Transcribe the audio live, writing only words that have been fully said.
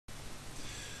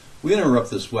We interrupt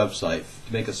this website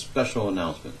to make a special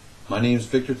announcement. My name is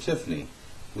Victor Tiffany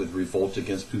with Revolt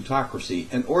Against Plutocracy,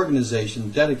 an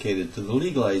organization dedicated to the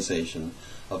legalization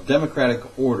of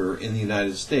democratic order in the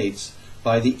United States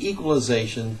by the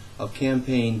equalization of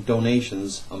campaign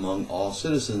donations among all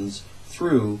citizens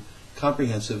through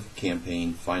comprehensive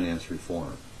campaign finance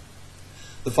reform.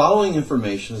 The following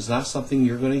information is not something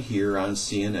you're going to hear on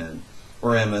CNN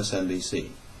or MSNBC.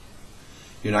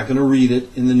 You're not going to read it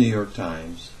in the New York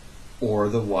Times or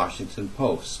the Washington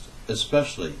Post,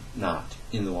 especially not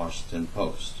in the Washington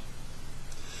Post.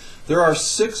 There are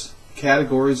 6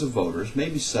 categories of voters,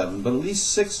 maybe 7, but at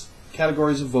least 6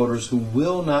 categories of voters who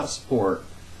will not support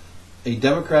a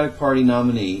Democratic Party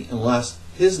nominee unless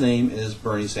his name is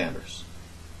Bernie Sanders.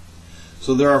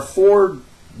 So there are 4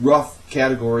 rough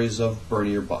categories of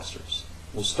Bernie or busters.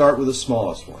 We'll start with the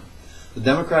smallest one. The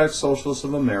Democratic Socialists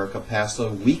of America passed a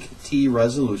weak T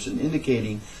resolution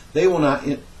indicating they will not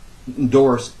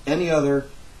endorse any other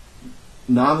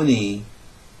nominee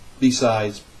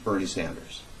besides Bernie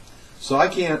Sanders. So I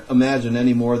can't imagine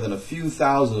any more than a few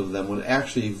thousand of them would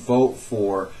actually vote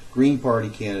for Green Party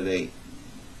candidate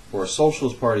or a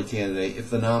Socialist Party candidate if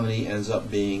the nominee ends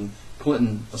up being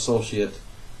Clinton associate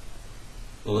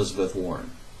Elizabeth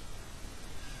Warren.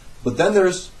 But then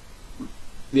there's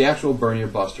the actual Bernie or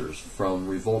busters from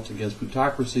Revolt Against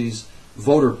Plutocracy's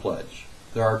voter pledge.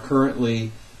 There are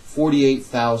currently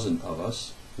 48,000 of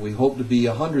us. We hope to be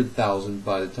 100,000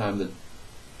 by the time the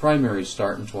primaries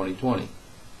start in 2020.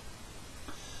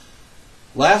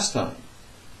 Last time,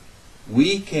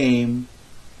 we came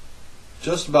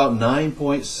just about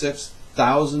 9.6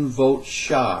 thousand votes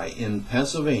shy in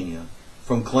Pennsylvania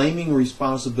from claiming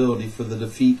responsibility for the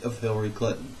defeat of Hillary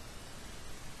Clinton.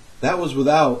 That was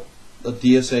without a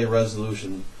DSA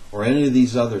resolution or any of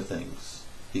these other things,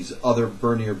 these other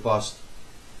Bernie or bust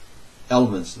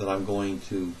elements that I'm going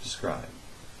to describe.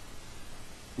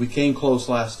 We came close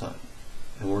last time,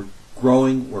 and we're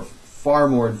growing. We're far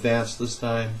more advanced this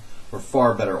time. We're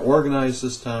far better organized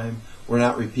this time. We're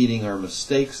not repeating our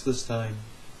mistakes this time.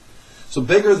 So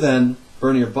bigger than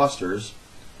Bernie or busters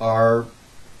are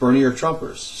Bernie or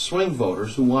Trumpers, swing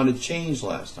voters who wanted change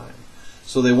last time.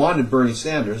 So they wanted Bernie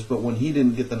Sanders, but when he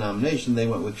didn't get the nomination, they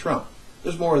went with Trump.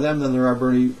 There's more of them than there are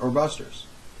Bernie or busters.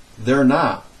 They're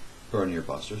not Bernie or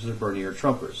busters, they're Bernie or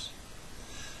Trumpers.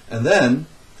 And then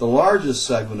the largest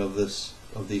segment of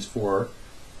these 4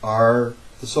 are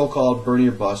the so-called Bernie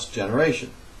or bust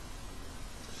generation.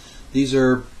 These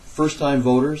are first-time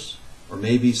voters, or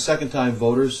maybe second-time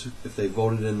voters if they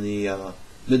voted in the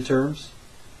midterms.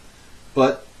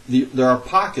 But there are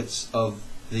pockets of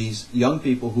these young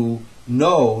people who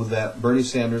know that Bernie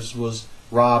Sanders was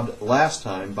robbed last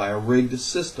time by a rigged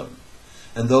system.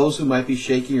 And those who might be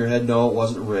shaking your head, no, it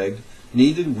wasn't rigged,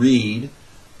 need to read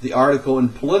the article in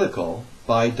Politico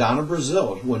by Donna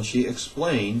Brazile when she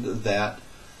explained that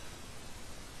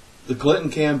the Clinton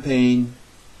campaign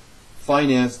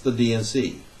financed the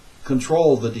DNC,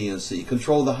 controlled the DNC,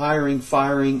 controlled the hiring,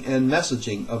 firing, and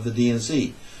messaging of the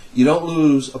DNC. You don't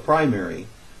lose a primary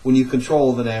when you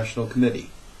control the National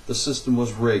Committee. The system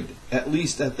was rigged, at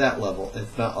least at that level,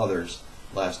 if not others,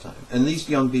 last time. And these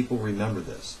young people remember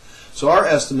this. So our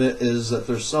estimate is that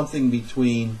there's something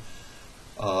between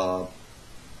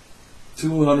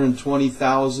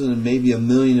 220,000 and maybe 1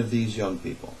 million of these young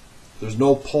people. There's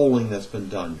no polling that's been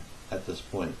done at this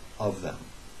point of them.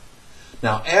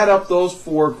 Now add up those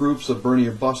 4 groups of Bernie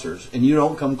or busters, and you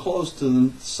don't come close to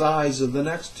the size of the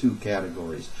next 2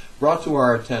 categories, brought to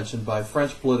our attention by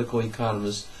French political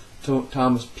economist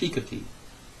Thomas Piketty,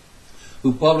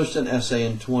 who published an essay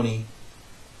in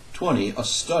 2020, a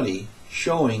study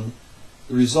showing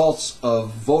the results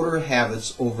of voter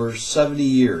habits over 70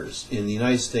 years in the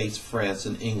United States, France,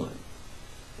 and England.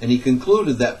 And he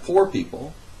concluded that poor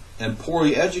people and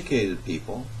poorly educated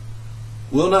people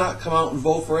will not come out and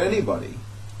vote for anybody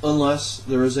unless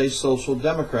there is a social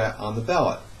democrat on the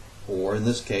ballot, or in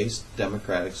this case,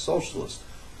 democratic socialist.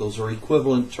 Those are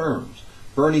equivalent terms.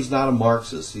 Bernie's not a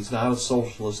Marxist. He's not a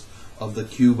socialist of the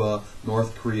Cuba,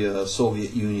 North Korea,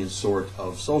 Soviet Union sort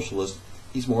of socialist.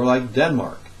 He's more like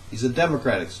Denmark. He's a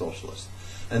democratic socialist.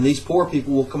 And these poor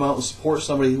people will come out and support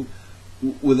somebody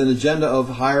with an agenda of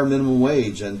higher minimum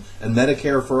wage and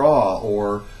Medicare for all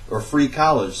or free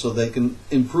college so they can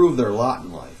improve their lot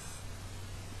in life.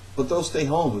 But they'll stay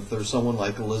home if there's someone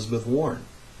like Elizabeth Warren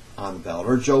on the ballot,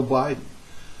 or Joe Biden,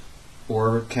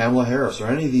 or Kamala Harris, or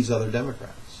any of these other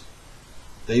Democrats.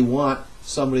 They want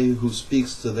somebody who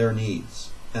speaks to their needs,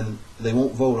 and they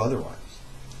won't vote otherwise.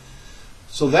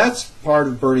 So that's part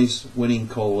of Bernie's winning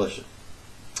coalition.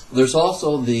 There's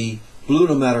also the blue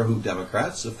no matter who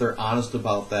Democrats, if they're honest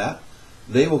about that.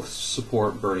 they will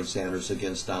support Bernie Sanders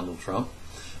against Donald Trump.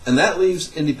 And that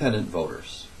leaves independent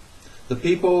voters. The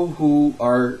people who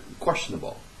are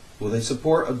questionable. Will they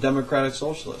support a democratic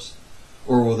socialist?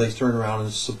 Or will they turn around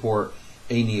and support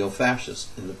a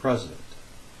neo-fascist in the president?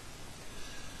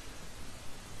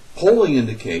 Polling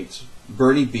indicates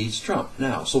Bernie beats Trump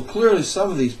now. So clearly some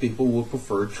of these people will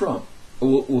prefer Trump,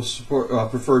 will support,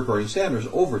 prefer Bernie Sanders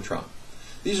over Trump.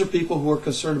 These are people who are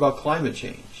concerned about climate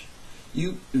change.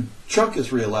 Trump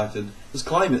gets reelected, this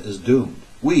climate is doomed.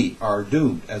 We are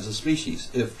doomed as a species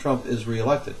if Trump is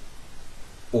reelected.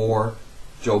 Or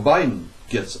Joe Biden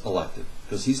gets elected,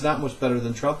 because he's not much better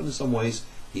than Trump, and in some ways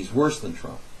he's worse than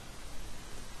Trump.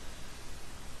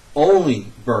 Only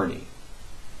Bernie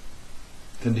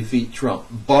can defeat Trump,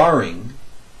 barring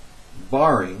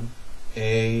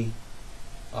a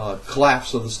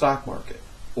collapse of the stock market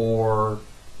or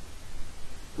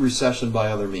recession by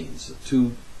other means.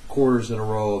 2 quarters in a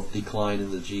row of decline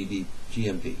in the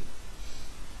GMP.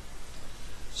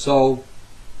 So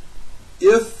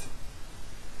if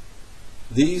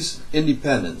these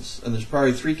independents, and there's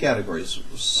probably 3 categories,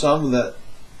 some that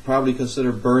probably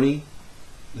consider Bernie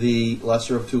the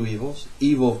lesser of 2 evils.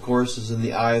 Evil, of course, is in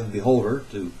the eye of the beholder,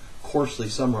 to coarsely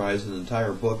summarize an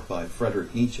entire book by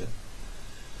Friedrich Nietzsche.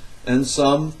 And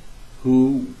some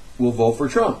who will vote for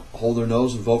Trump, hold their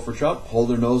nose and vote for Trump, hold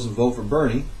their nose and vote for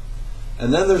Bernie.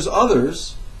 And then there's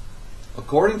others,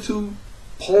 according to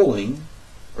polling,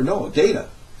 or no, data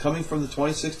coming from the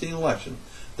 2016 election.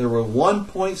 There were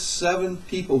 1.7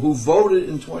 people who voted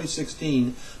in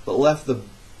 2016 but left the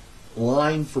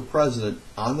line for president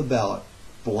on the ballot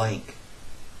blank.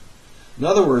 In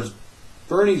other words,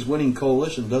 Bernie's winning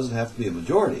coalition doesn't have to be a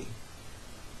majority.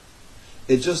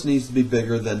 It just needs to be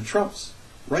bigger than Trump's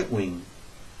right-wing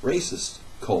racist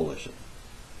coalition.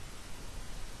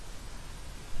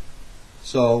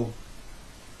 So,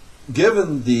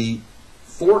 given the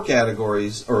 4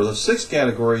 categories, or the 6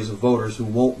 categories of voters who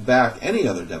won't back any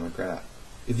other Democrat,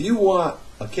 if you want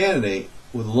a candidate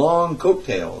with long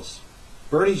coattails,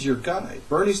 Bernie's your guy.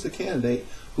 Bernie's the candidate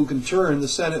who can turn the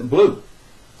Senate blue.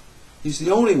 He's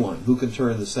the only one who can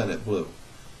turn the Senate blue.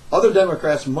 Other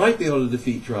Democrats might be able to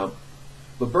defeat Trump,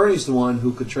 but Bernie's the one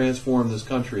who could transform this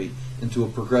country into a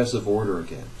progressive order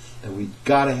again. And we've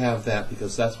got to have that,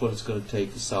 because that's what it's going to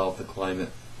take to solve the climate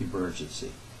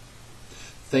emergency.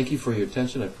 Thank you for your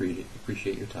attention. I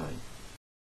appreciate your time.